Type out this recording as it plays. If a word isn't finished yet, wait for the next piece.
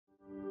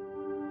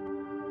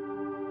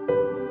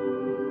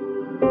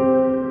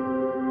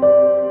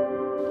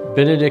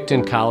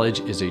Benedictine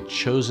College is a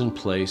chosen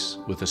place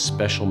with a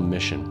special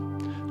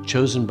mission,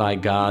 chosen by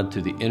God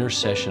through the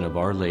intercession of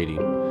Our Lady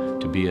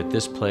to be at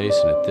this place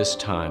and at this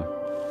time,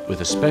 with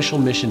a special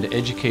mission to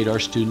educate our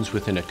students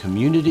within a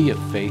community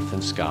of faith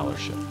and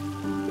scholarship.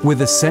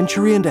 With a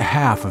century and a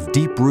half of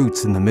deep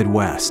roots in the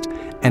Midwest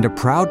and a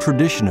proud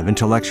tradition of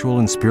intellectual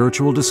and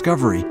spiritual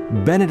discovery,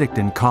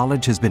 Benedictine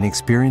College has been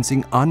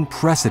experiencing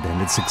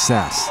unprecedented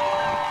success.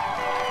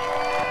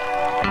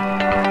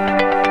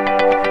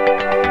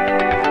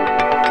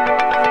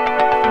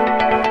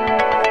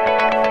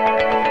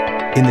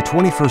 In the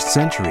 21st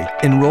century,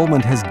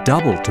 enrollment has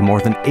doubled to more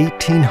than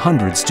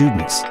 1,800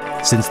 students.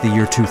 Since the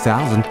year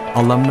 2000,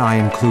 alumni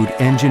include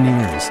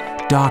engineers,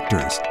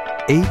 doctors,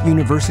 8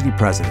 university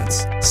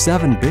presidents,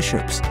 7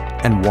 bishops,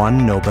 and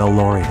 1 Nobel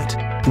laureate.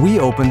 We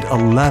opened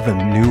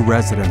 11 new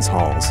residence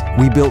halls.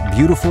 We built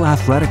beautiful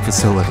athletic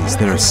facilities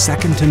that are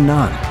second to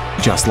none,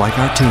 just like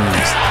our teams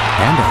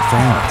and our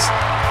fans.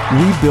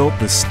 We built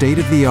the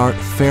state-of-the-art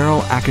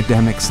Farrell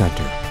Academic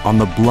Center on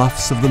the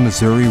bluffs of the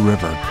Missouri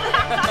River.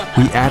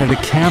 We added a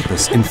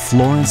campus in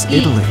Florence,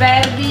 Italy.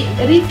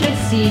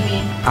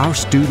 Our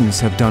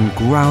students have done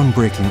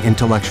groundbreaking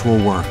intellectual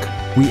work.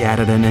 We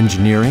added an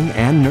engineering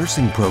and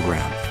nursing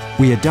program.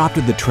 We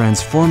adopted the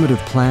transformative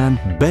plan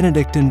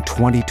Benedictine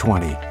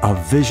 2020, a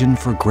vision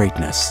for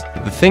greatness.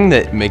 The thing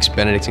that makes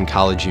Benedictine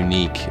College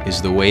unique is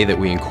the way that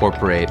we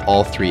incorporate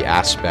all 3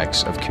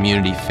 aspects of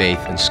community, faith,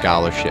 and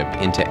scholarship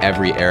into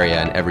every area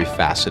and every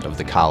facet of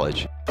the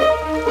college.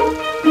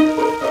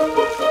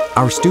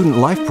 Our student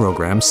life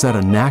program set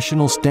a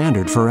national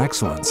standard for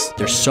excellence.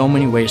 There's so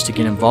many ways to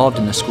get involved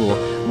in the school,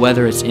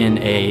 whether it's in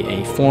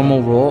a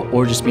formal role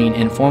or just being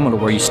informal,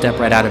 where you step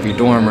right out of your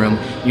dorm room,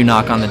 you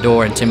knock on the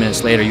door, and 10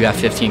 minutes later you have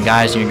 15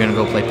 guys and you're going to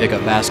go play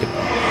pickup basketball.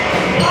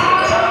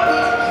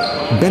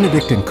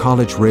 Benedictine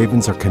College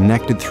Ravens are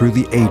connected through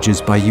the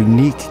ages by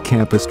unique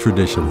campus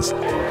traditions.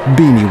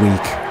 Beanie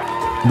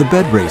Week, the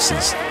bed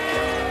races,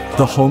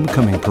 the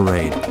homecoming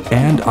parade,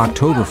 and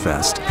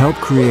Oktoberfest help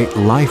create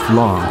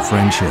lifelong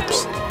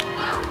friendships.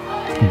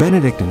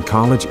 Benedictine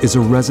College is a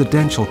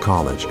residential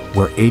college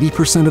where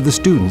 80% of the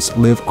students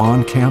live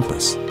on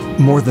campus.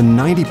 More than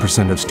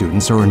 90% of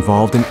students are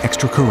involved in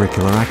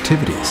extracurricular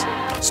activities.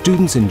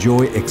 Students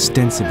enjoy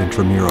extensive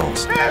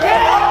intramurals.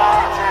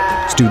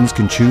 Students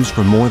can choose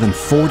from more than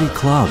 40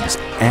 clubs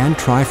and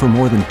try for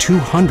more than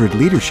 200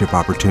 leadership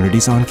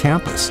opportunities on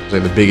campus.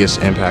 The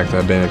biggest impact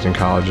that Benedictine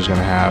College is going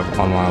to have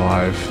on my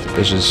life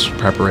is just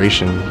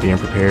preparation, being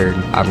prepared.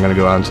 I'm going to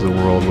go out into the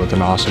world with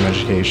an awesome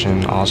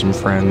education, awesome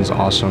friends,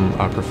 awesome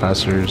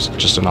professors,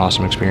 just an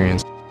awesome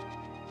experience.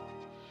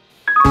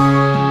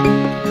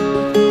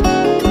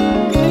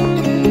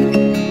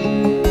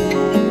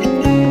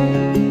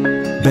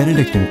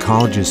 Benedictine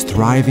College's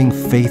thriving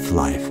faith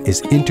life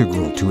is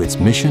integral to its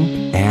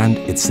mission and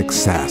its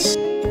success.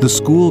 The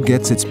school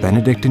gets its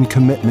Benedictine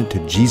commitment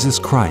to Jesus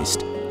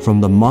Christ from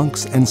the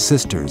monks and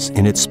sisters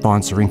in its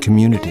sponsoring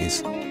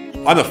communities.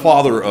 I'm the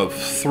father of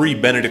 3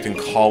 Benedictine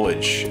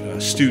College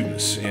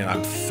students, and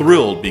I'm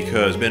thrilled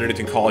because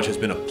Benedictine College has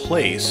been a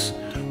place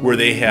where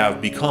they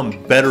have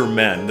become better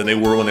men than they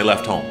were when they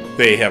left home.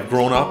 They have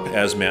grown up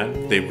as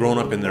men, they've grown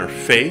up in their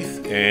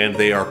faith, and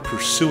they are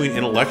pursuing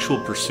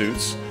intellectual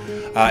pursuits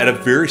at a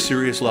very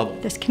serious level.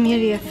 This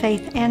community of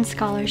faith and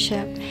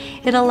scholarship,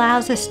 it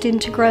allows a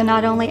student to grow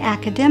not only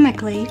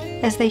academically,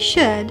 as they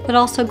should, but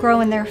also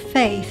grow in their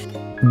faith.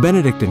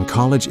 Benedictine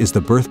College is the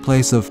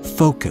birthplace of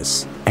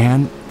Focus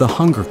and the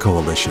Hunger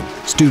Coalition.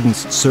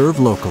 Students serve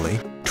locally,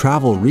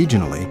 travel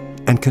regionally,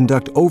 and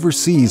conduct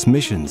overseas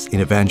missions in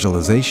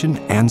evangelization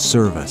and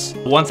service.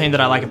 One thing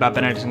that I like about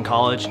Benedictine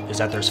College is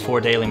that there's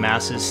 4 daily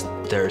masses,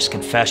 there's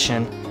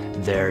confession,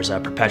 there's a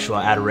perpetual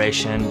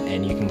adoration,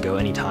 and you can go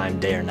anytime,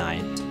 day or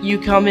night. You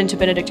come into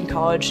Benedictine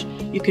College,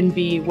 you can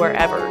be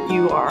wherever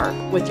you are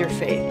with your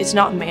faith. It's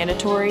not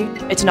mandatory,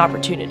 it's an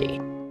opportunity.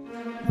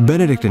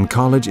 Benedictine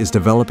College is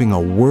developing a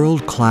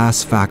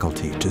world-class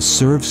faculty to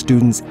serve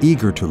students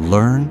eager to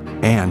learn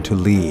and to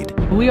lead.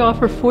 We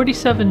offer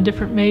 47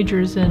 different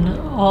majors in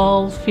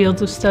all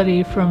fields of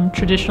study, from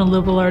traditional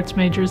liberal arts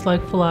majors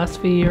like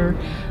philosophy or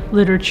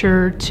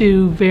literature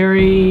to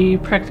very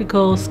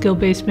practical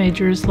skill-based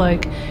majors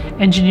like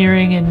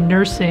engineering and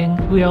nursing.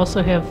 We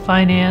also have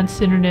finance,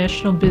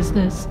 international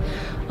business.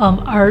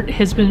 Art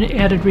has been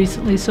added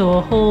recently, so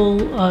a whole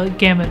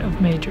gamut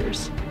of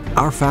majors.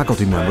 Our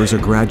faculty members are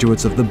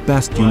graduates of the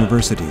best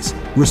universities,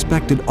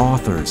 respected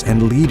authors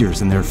and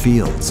leaders in their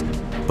fields.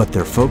 But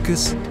their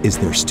focus is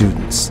their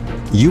students.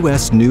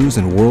 U.S. News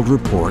and World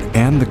Report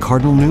and the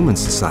Cardinal Newman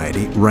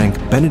Society rank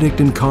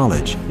Benedictine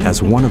College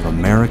as one of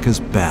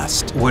America's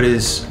best. What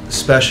is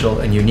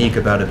special and unique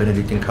about a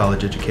Benedictine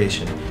College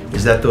education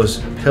is that those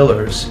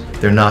pillars,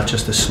 they're not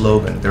just a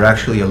slogan, they're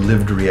actually a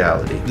lived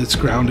reality. It's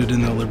grounded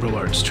in the liberal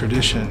arts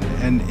tradition,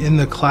 and in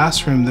the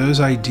classroom those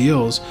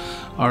ideals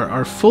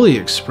are fully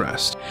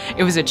expressed.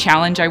 It was a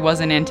challenge I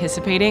wasn't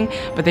anticipating,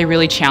 but they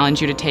really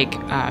challenge you to take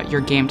your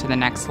game to the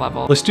next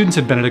level. The students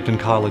at Benedictine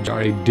College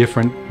are a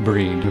different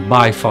breed,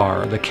 by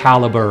far. The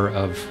caliber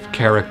of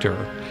character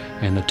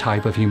and the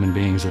type of human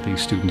beings that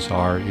these students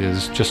are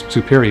is just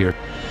superior.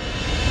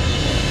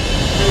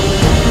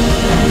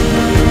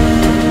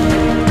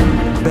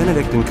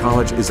 Benedictine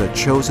College is a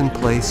chosen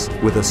place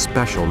with a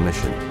special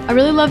mission. I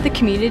really love the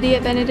community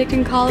at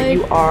Benedictine College.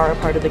 You are a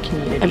part of the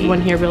community.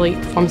 Everyone here really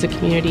forms a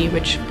community,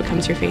 which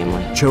becomes your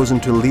family. Chosen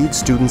to lead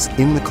students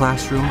in the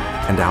classroom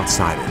and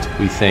outside it.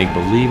 We think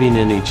believing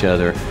in each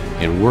other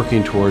and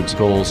working towards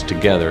goals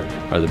together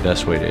are the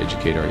best way to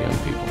educate our young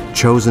people.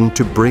 Chosen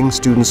to bring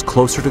students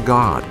closer to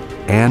God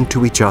and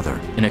to each other.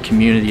 In a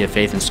community of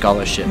faith and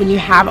scholarship. When you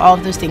have all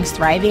of those things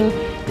thriving,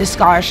 the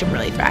scholarship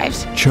really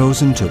thrives.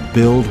 Chosen to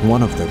build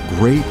one of the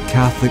great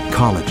Catholic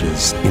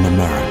colleges in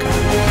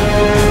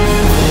America.